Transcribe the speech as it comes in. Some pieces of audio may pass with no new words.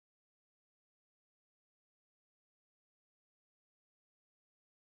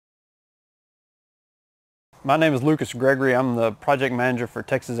My name is Lucas Gregory. I'm the project manager for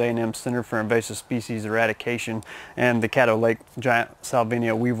Texas A&M Center for Invasive Species Eradication and the Caddo Lake giant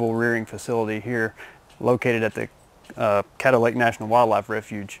Salvinia Weevil rearing facility here located at the Caddo Lake National Wildlife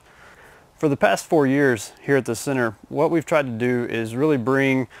Refuge. For the past 4 years here at the center, what we've tried to do is really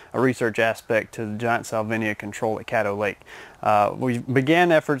bring a research aspect to the giant Salvinia control at Caddo Lake. We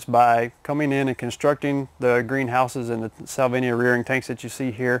began efforts by coming in and constructing the greenhouses and the Salvinia rearing tanks that you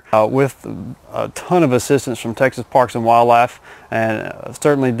see here with a ton of assistance from Texas Parks and Wildlife, and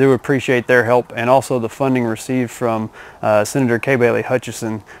certainly do appreciate their help, and also the funding received from Senator Kay Bailey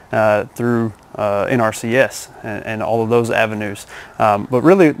Hutchison through NRCS and all of those avenues. But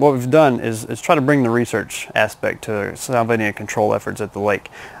really what we've done is try to bring the research aspect to Salvinia control efforts at the lake.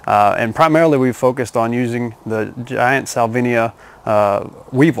 And primarily we've focused on using the giant Salvinia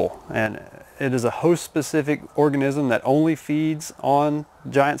Weevil, and it is a host-specific organism that only feeds on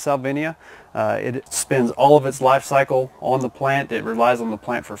giant Salvinia. It spends all of its life cycle on the plant. It relies on the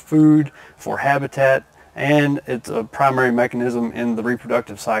plant for food, for habitat, and it's a primary mechanism in the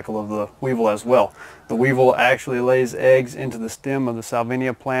reproductive cycle of the weevil as well. The weevil actually lays eggs into the stem of the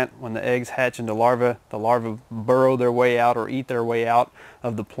Salvinia plant. When the eggs hatch into larvae, the larvae burrow their way out or eat their way out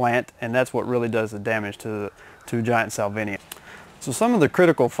of the plant, and that's what really does the damage to giant Salvinia. So some of the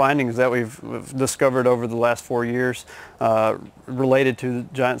critical findings that we've discovered over the last 4 years related to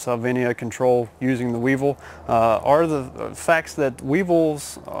giant Salvinia control using the weevil are the facts that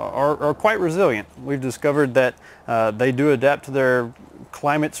weevils are quite resilient. We've discovered that they do adapt to their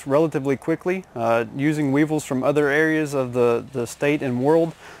climates relatively quickly. Using weevils from other areas of the state and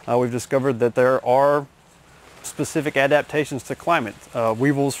world, we've discovered that there are specific adaptations to climate.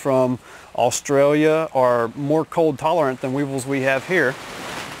 Weevils from Australia are more cold tolerant than weevils we have here,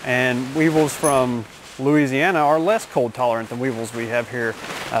 and weevils from Louisiana are less cold tolerant than weevils we have here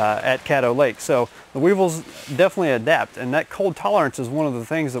at Caddo Lake. So the weevils definitely adapt, and that cold tolerance is one of the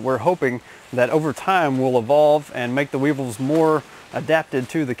things that we're hoping that over time will evolve and make the weevils more adapted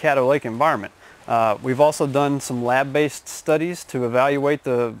to the Caddo Lake environment. We've also done some lab-based studies to evaluate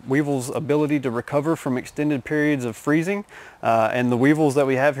the weevil's ability to recover from extended periods of freezing, and the weevils that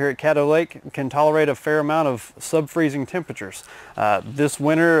we have here at Caddo Lake can tolerate a fair amount of sub-freezing temperatures. This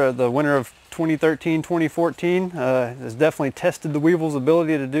winter, the winter of 2013-2014, has definitely tested the weevil's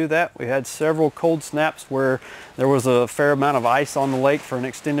ability to do that. We had several cold snaps where there was a fair amount of ice on the lake for an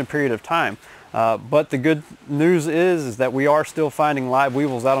extended period of time. But the good news is that we are still finding live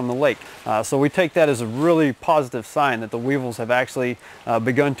weevils out on the lake. So we take that as a really positive sign that the weevils have actually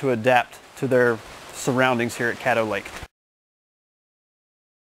begun to adapt to their surroundings here at Caddo Lake.